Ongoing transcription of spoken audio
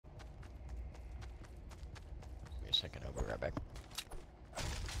second. I'll be right back.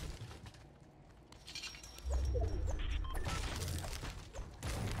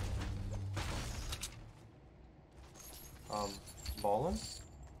 Ballin?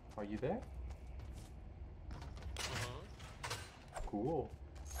 Are you there? Cool.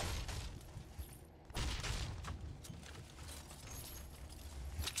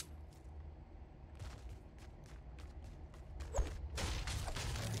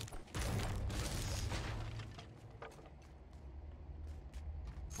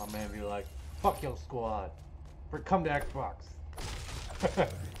 My man be like, fuck your squad. Come to Xbox.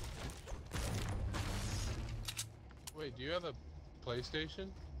 Wait, do you have a PlayStation?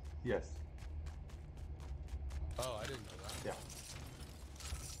 Yes. Oh, I didn't know that. Yeah.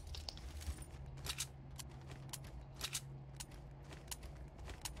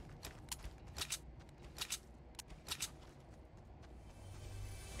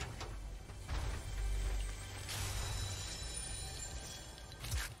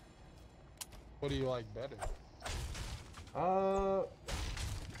 What do you like better?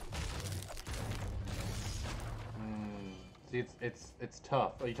 See, it's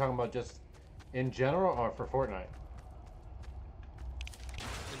tough. Are you talking about just in general or for Fortnite?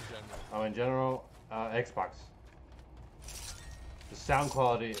 In general. Oh, in general, Xbox. The sound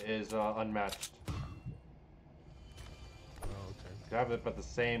quality is unmatched. Oh, okay. You have about the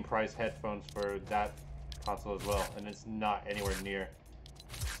same price headphones for that console as well, and it's not anywhere near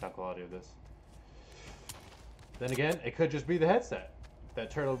the sound quality of this. Then again, it could just be the headset.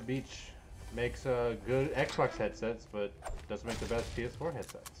 That Turtle Beach makes good Xbox headsets, but doesn't make the best PS4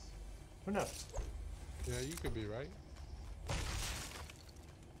 headsets. Who knows? Yeah, you could be right.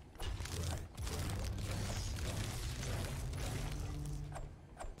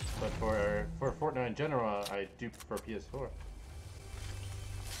 But for Fortnite in general, I do prefer PS4.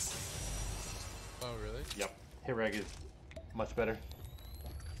 Oh, really? Yep, hit reg is much better.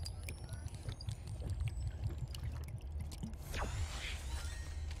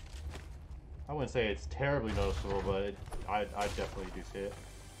 I wouldn't say it's terribly noticeable, but I definitely do see it.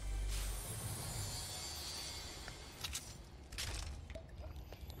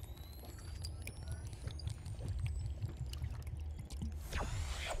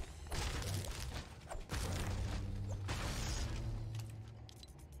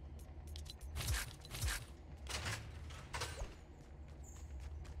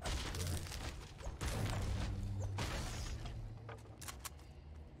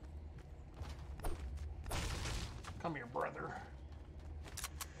 Come here, brother.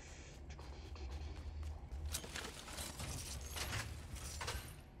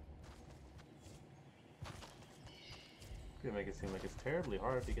 You make it seem like it's terribly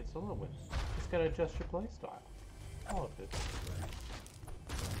hard to get solo wins. Just gotta adjust your playstyle. All of it.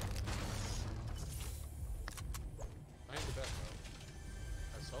 I ain't the best,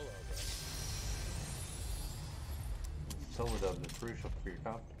 though. I solo, bro. Solo dub is crucial for your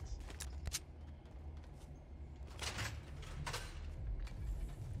confidence.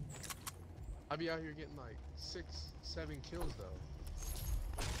 I be out here getting like 6, 7 kills though.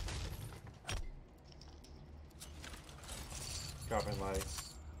 Dropping like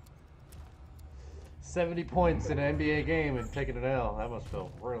 70 points in an NBA game and taking an L. That must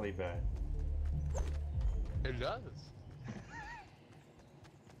feel really bad. It does.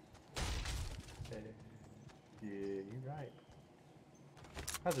 Yeah, you're right.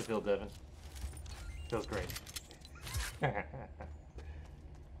 How's it feel, Devin? Feels great.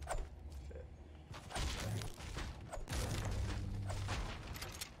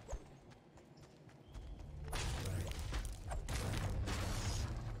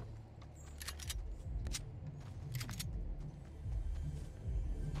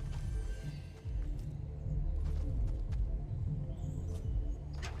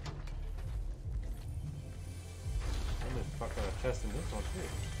 Fucking a chest in this one too.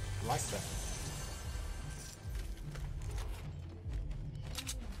 I like that.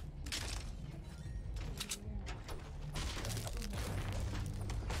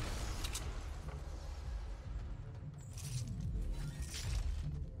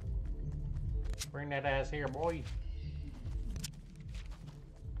 Bring that ass here, boy.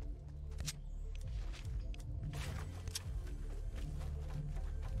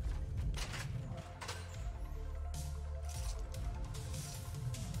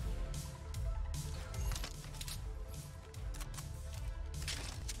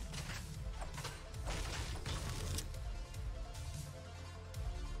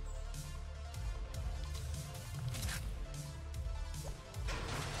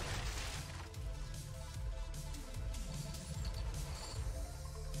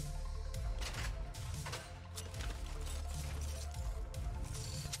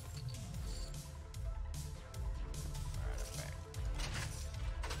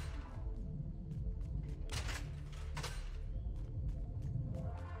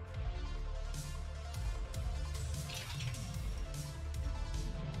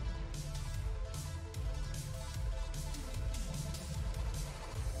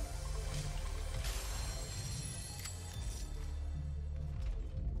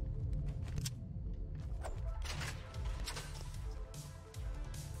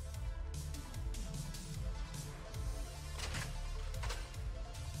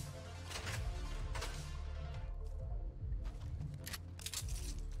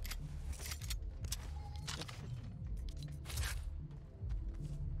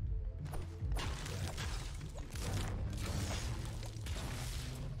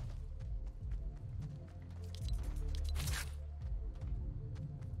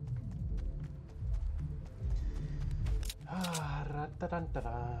 Got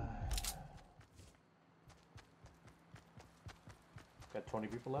 20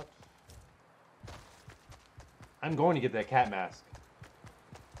 people left. I'm going to get that cat mask.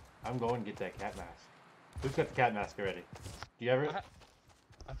 I'm going to get that cat mask. Who's got the cat mask already? Do you ever?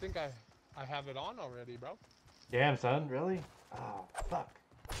 I think I have it on already, bro. Damn, son, really? Oh, fuck.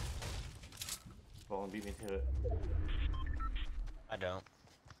 Well, beat me to it. I don't.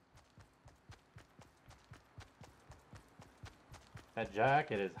 That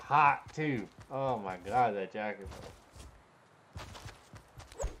jacket is hot, too. Oh my god, that jacket.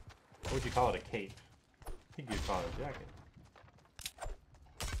 What would you call it, a cape? I think you'd call it a jacket.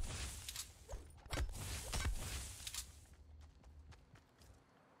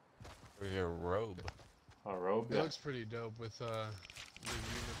 Or your robe. A robe? It Yeah. looks pretty dope with the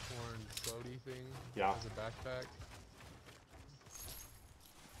unicorn floaty thing Yeah. as a backpack.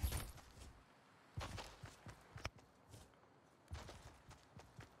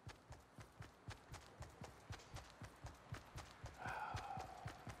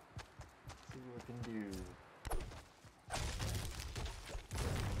 See what we can do.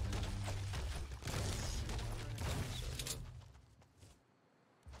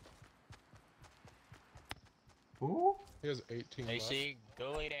 Who? He has 18 left. AC,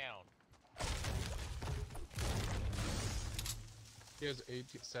 go lay down. He has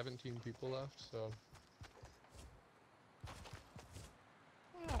 17 people left, so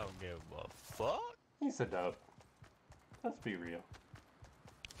I don't give a fuck. He's a dub. Let's be real.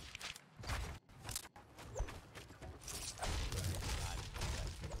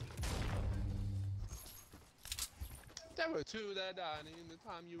 there were two that died in the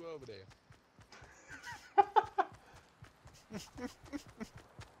time you were over there. I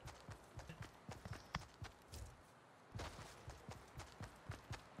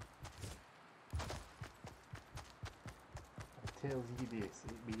tells you this,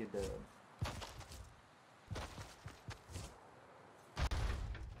 it be a dub.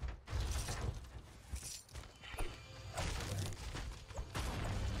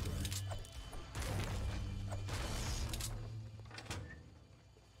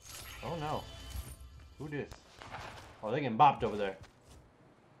 Oh no. Who this? Oh, they getting bopped over there.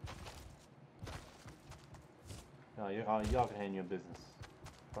 No, y'all can handle your business.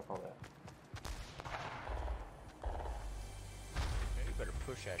 Fuck all that. You better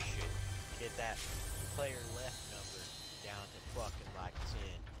push that shit. Get that player left number down to fucking like 10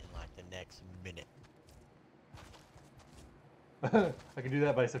 in like the next minute. I can do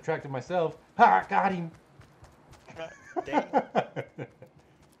that by subtracting myself. Ha! Got him! Dang.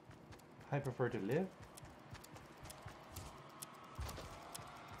 I prefer to live.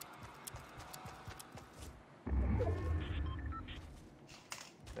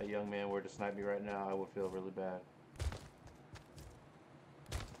 If that young man were to snipe me right now, I would feel really bad.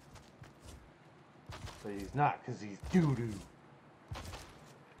 But he's not, because he's doo-doo.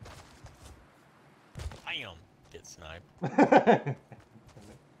 Bam! Get sniped.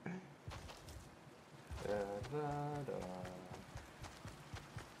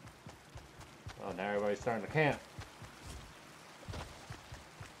 Oh, now everybody's starting to camp.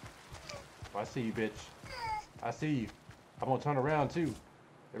 Oh, I see you, bitch. I see you. I'm gonna turn around too.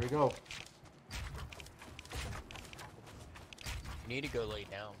 There we go. You need to go lay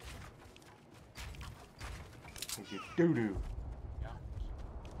down. He's your doo-doo.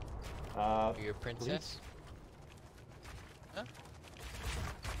 Are you a princess? Huh?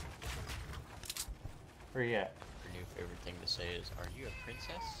 Where you at? Your new favorite thing to say is, are you a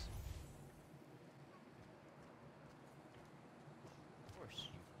princess? Of course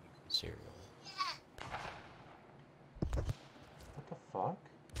you eat cereal. What the fuck?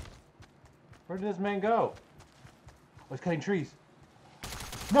 Where did this man go? Oh, he's cutting trees.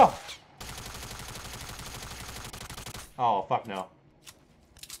 No! Oh, fuck no.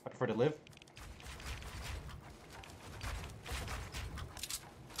 I prefer to live.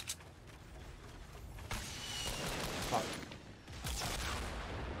 Fuck.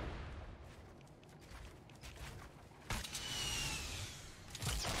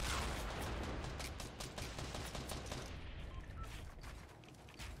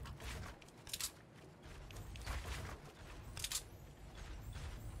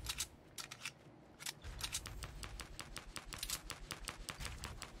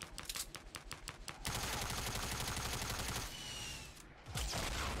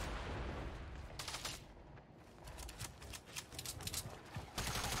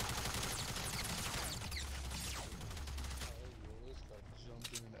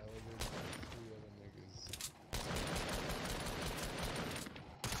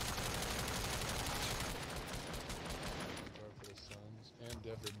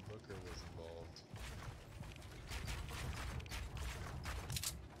 Devin Booker was involved.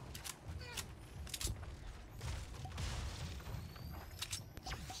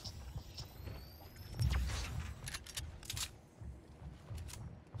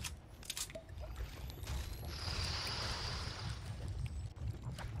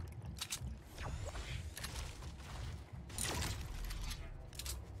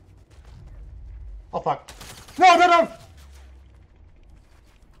 Oh fuck. No, no, no!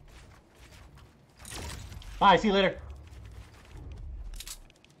 Bye, see you later.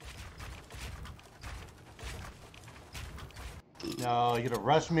 No, you're gonna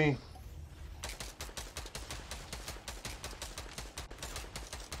rush me.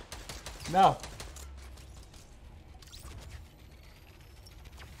 No.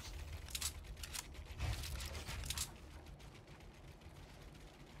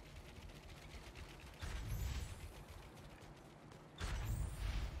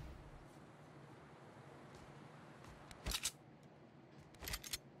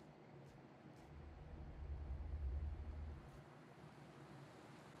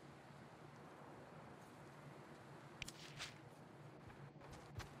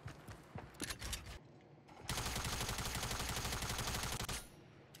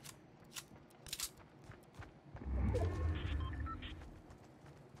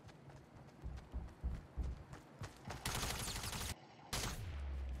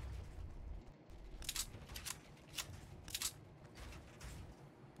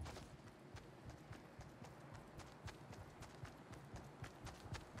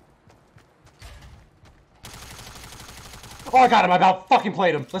 Oh, I got him. I about fucking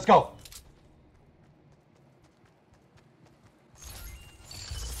played him. Let's go.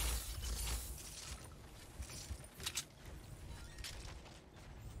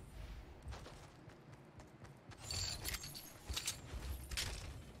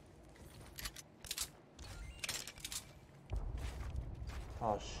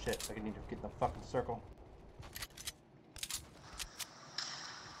 Oh shit, I need to get in the fucking circle.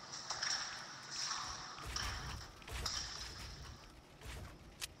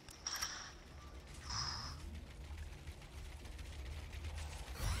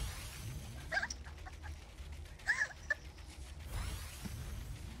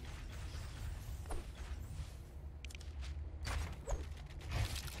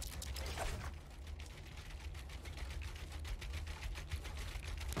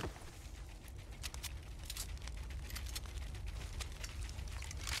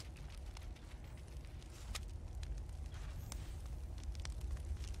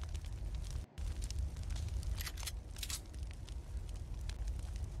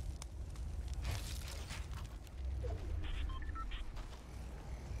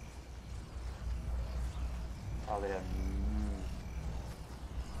 Oh, they have.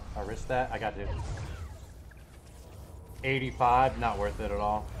 I risked that. I got it. 85, not worth it at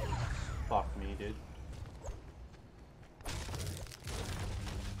all. Fuck me, dude.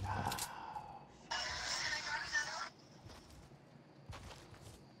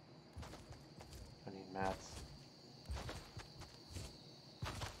 I need mats.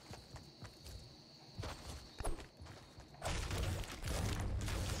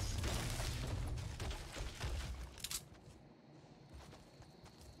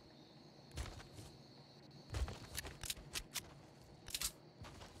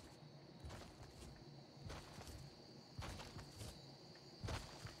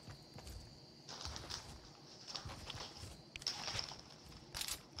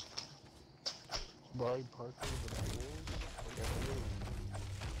 Barry Parker with the Bulls?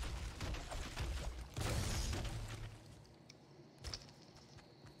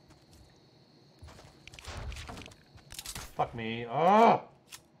 Fuck me. Oh!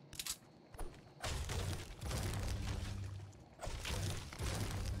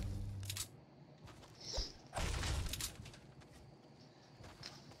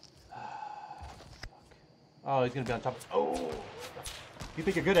 Oh, he's gonna be on top. Oh! You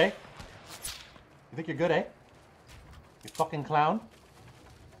think you're good, eh? You think you're good, eh? You fucking clown.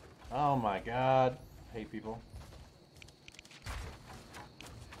 Oh my god. I hate people.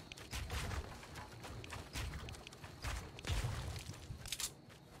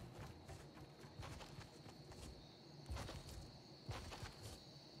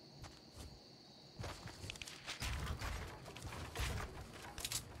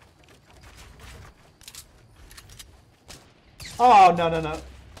 Oh, no, no, no.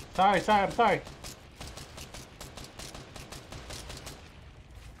 Sorry, I'm sorry.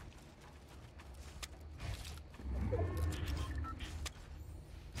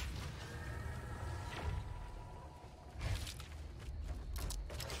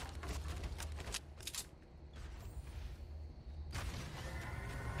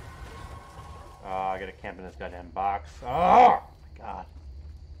 gotta camp in this goddamn box. Oh my god.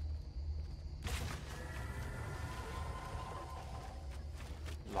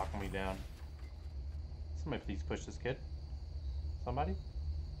 Locking me down. Somebody please push this kid. Somebody?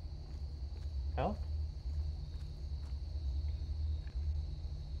 Help?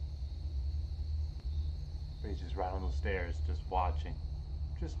 He's just right on those stairs, just watching.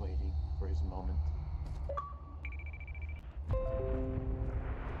 Just waiting for his moment.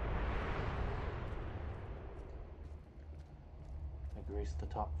 I graced the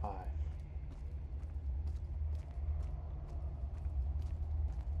top 5.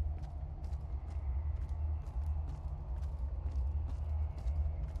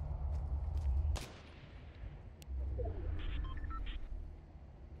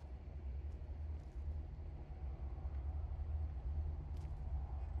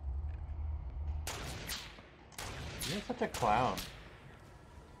 You're such a clown.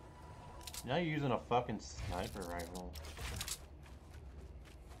 Now you're using a fucking sniper rifle.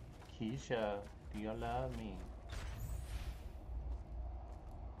 Keisha, do you love me?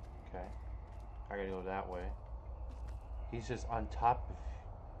 Okay. I gotta go that way. He's just on top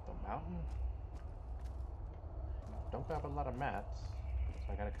of the mountain? Don't grab a lot of mats,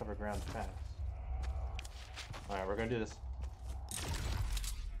 so I gotta cover ground fast. Alright, we're gonna do this.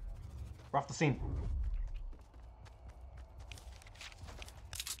 We're off the scene.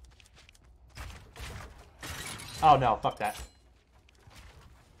 Oh no, fuck that.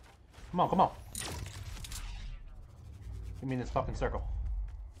 Come on, come on. Give me this fucking circle.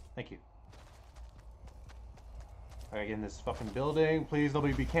 Thank you. I gotta get in this fucking building. Please,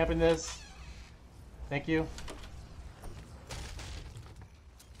 nobody be camping this. Thank you.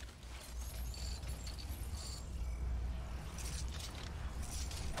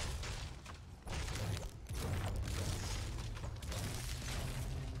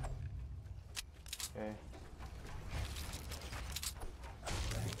 Okay.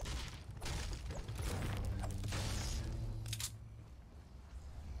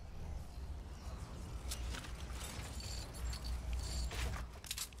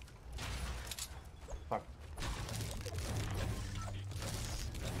 Fuck.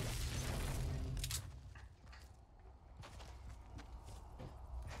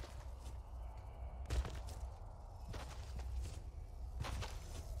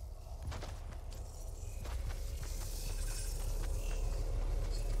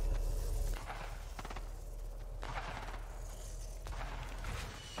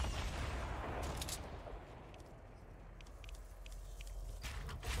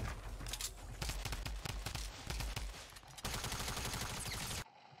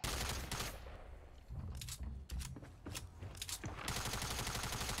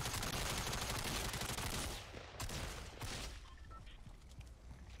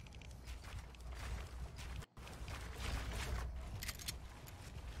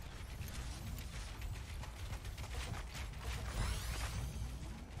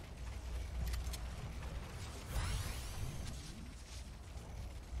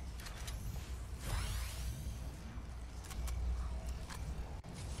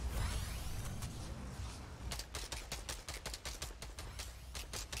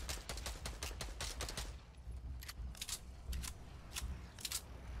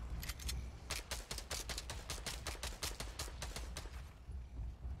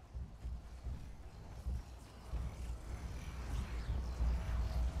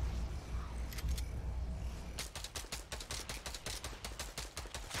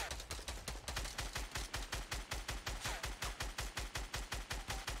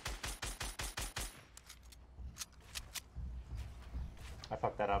 I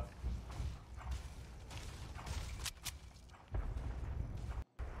fucked that up.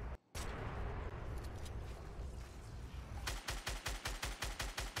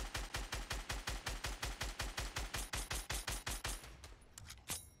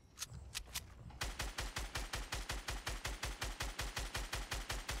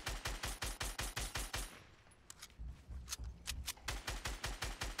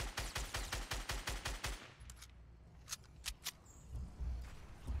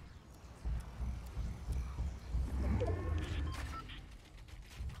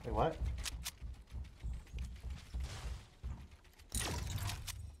 Wait, what?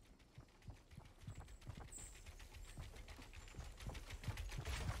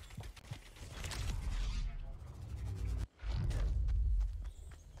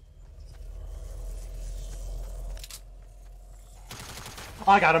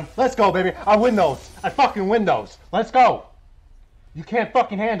 I got him. Let's go, baby. I win those. I fucking win those. Let's go. You can't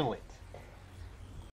fucking handle it.